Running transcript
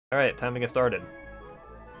Alright, time to get started.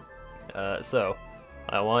 So,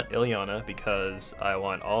 I want Ilyana because I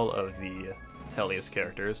want all of the Tellius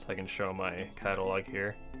characters. I can show my catalog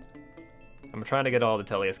here. I'm trying to get all the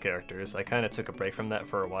Tellius characters. I kind of took a break from that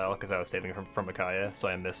for a while because I was saving from Micaiah, so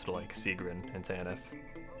I missed like Sigrun and Tanith.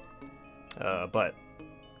 But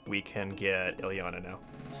we can get Ilyana now.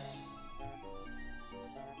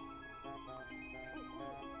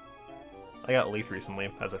 I got Leith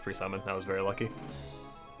recently as a free summon. I was very lucky.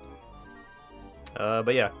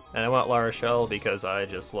 But yeah, and I want L'Arachel because I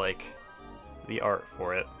just like the art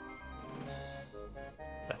for it.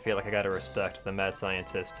 I feel like I gotta respect the mad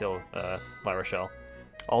scientist till L'Arachel.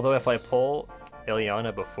 Although if I pull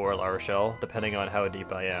Ilyana before L'Arachel, depending on how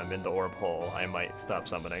deep I am in the orb hole, I might stop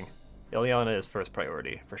summoning. Ilyana is first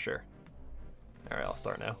priority, for sure. Alright, I'll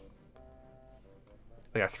start now.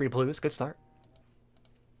 We got 3 blues, good start.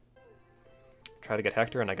 Try to get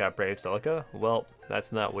Hector and I got Brave Celica? Well,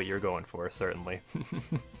 that's not what you're going for, certainly.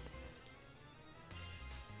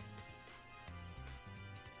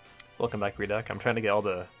 Welcome back, Reduck. I'm trying to get all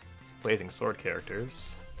the Blazing Sword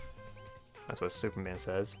characters. That's what Superman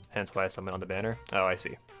says, hence why I summon on the banner. Oh, I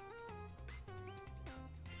see.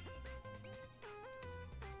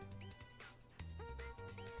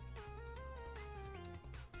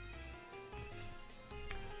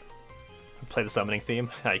 Play the summoning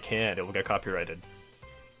theme? I can't, it will get copyrighted.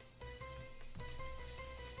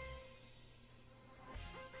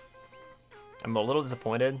 I'm a little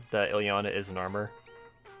disappointed that Ilyana is an armor.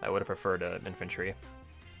 I would have preferred infantry.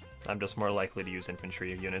 I'm just more likely to use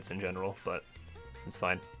infantry units in general, but it's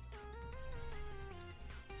fine.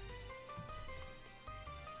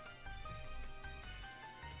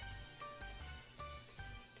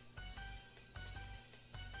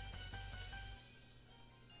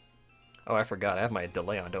 Oh, I forgot. I have my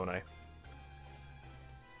delay on, don't I?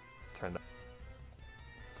 Turn that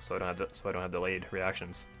so I don't have delayed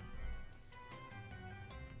reactions.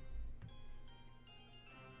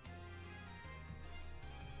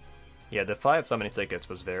 Yeah, the 5 summoning tickets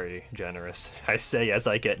was very generous. I say as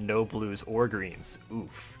I get no blues or greens.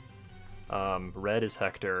 Oof. Red is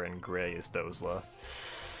Hector and gray is Dozla.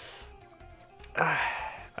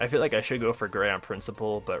 I feel like I should go for gray on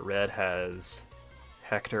principle, but red has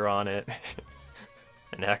Hector on it,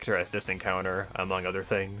 and Hector has distant counter, among other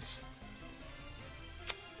things.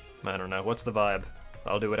 I don't know, what's the vibe?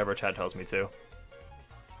 I'll do whatever chat tells me to.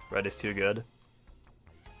 Red is too good.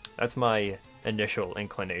 That's my initial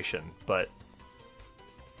inclination, but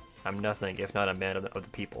I'm nothing if not a man of the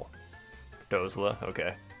people. Dozla,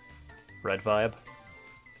 okay. Red vibe.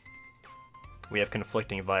 We have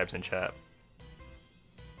conflicting vibes in chat.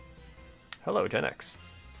 Hello, Gen X.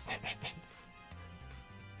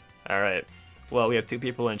 Alright, well, we have 2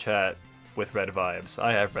 people in chat with red vibes.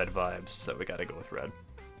 I have red vibes, so we gotta go with red.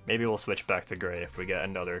 Maybe we'll switch back to gray if we get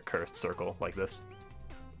another cursed circle like this.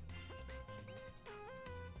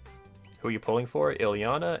 Who are you pulling for?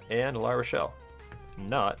 Ilyana and L'Arachel.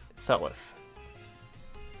 Not Seliph.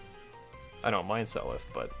 I don't mind Seliph,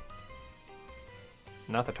 but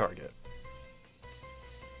not the target.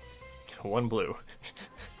 1 blue.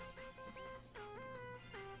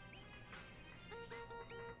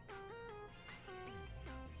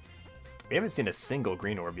 We haven't seen a single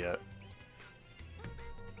green orb yet.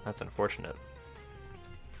 That's unfortunate.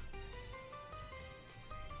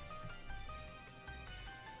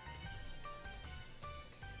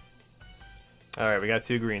 Alright, we got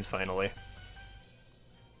 2 greens finally.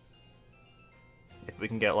 If we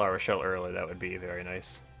can get L'Arachel early, that would be very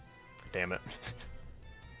nice. Damn it.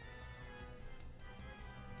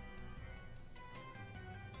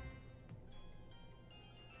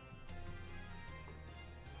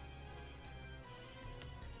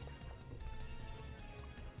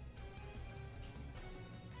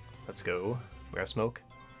 Let's go. We got smoke.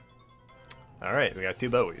 Alright, we got 2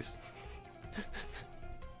 Bowies.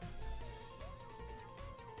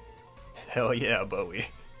 Hell yeah, Bowie.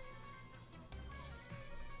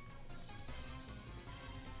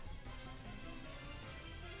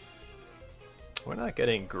 We're not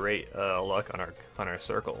getting great luck on our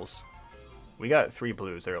circles. We got 3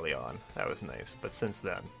 blues early on. That was nice, but since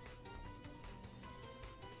then.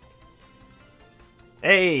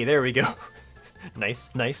 Hey, there we go. Nice,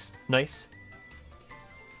 nice, nice.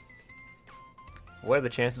 What are the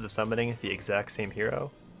chances of summoning the exact same hero?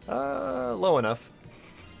 Low enough.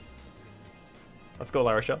 Let's go,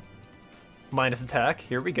 L'Arachel. Minus attack,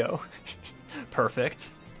 here we go.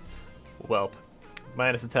 Perfect. Welp.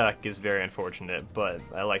 Minus attack is very unfortunate, but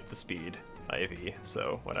I like the speed, Ivy,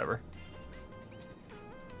 so whatever.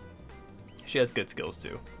 She has good skills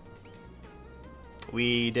too.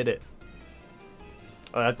 We did it.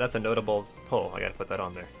 Oh, that's a notable pull. I gotta put that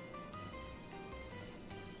on there.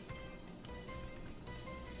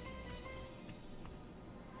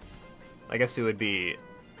 I guess it would be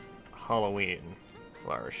Halloween,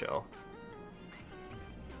 L'Arachel.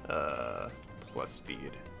 Plus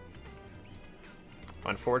speed.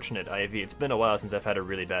 Unfortunate IV. It's been a while since I've had a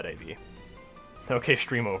really bad IV. Okay,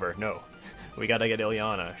 stream over. No. We gotta get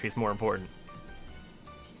Ilyana. She's more important.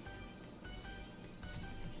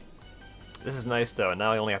 This is nice though,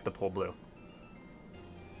 now I only have to pull blue.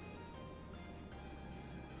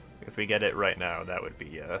 If we get it right now, that would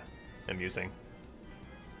be amusing.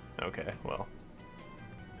 Okay, well.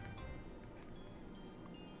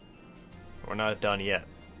 We're not done yet.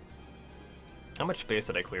 How much space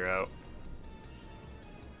did I clear out?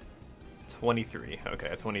 23.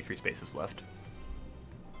 Okay, 23 spaces left.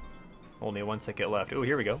 Only one ticket left. Oh,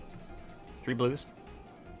 here we go. 3 blues.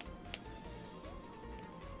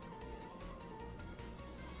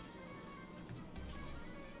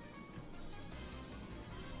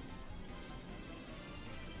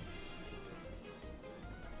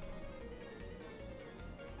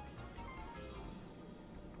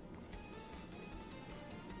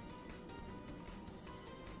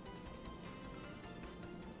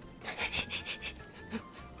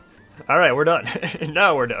 Alright, we're done.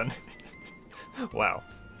 Now we're done. Wow.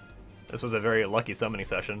 This was a very lucky summoning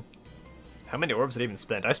session. How many orbs did I even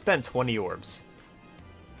spend? I spent 20 orbs.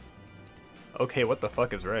 Okay, what the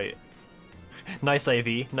fuck is right? Nice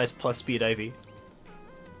IV. Nice plus speed IV.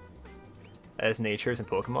 As natures and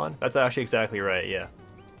Pokemon? That's actually exactly right, yeah.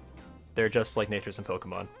 They're just like natures and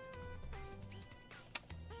Pokemon.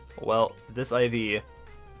 Well, this IV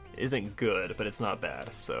isn't good, but it's not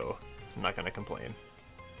bad, so I'm not gonna complain.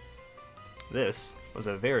 This was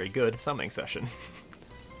a very good summoning session.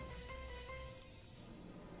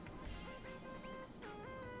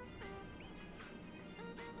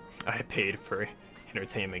 I paid for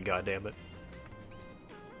entertainment, goddammit.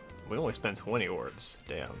 We only spent 20 orbs,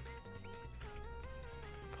 damn.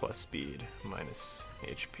 Plus speed, minus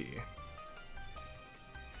HP.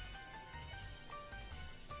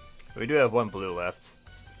 We do have 1 blue left.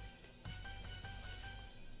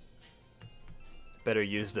 Better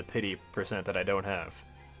use the pity percent that I don't have.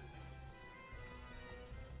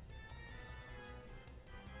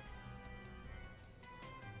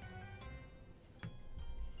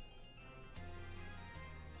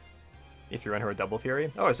 If you run her a double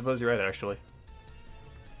fury? Oh, I suppose you're right, actually.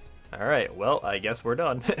 Alright, well, I guess we're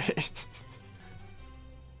done.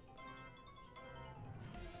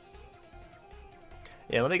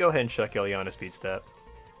 Yeah, let me go ahead and check Ilyana's speed stat.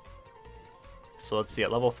 So let's see,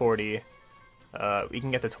 at level 40, we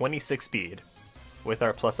can get to 26 speed with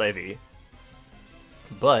our plus IV.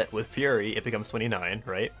 But with Fury, it becomes 29,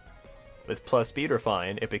 right? With plus speed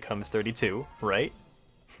Refine, it becomes 32, right?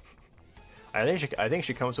 I think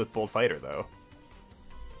she comes with Bold Fighter, though.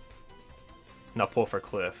 Not Pull for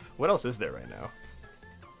Cliff. What else is there right now?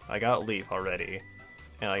 I got Leaf already,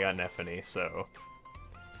 and I got Neffany, so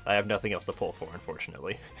I have nothing else to pull for,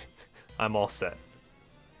 unfortunately. I'm all set.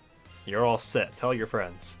 You're all set. Tell your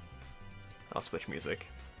friends. I'll switch music.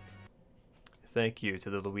 Thank you to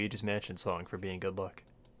the Luigi's Mansion song for being good luck.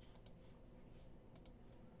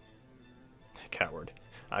 Coward.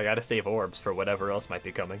 I gotta save orbs for whatever else might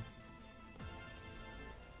be coming.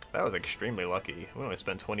 That was extremely lucky. We only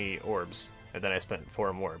spent 20 orbs, and then I spent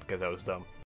 4 more because I was dumb.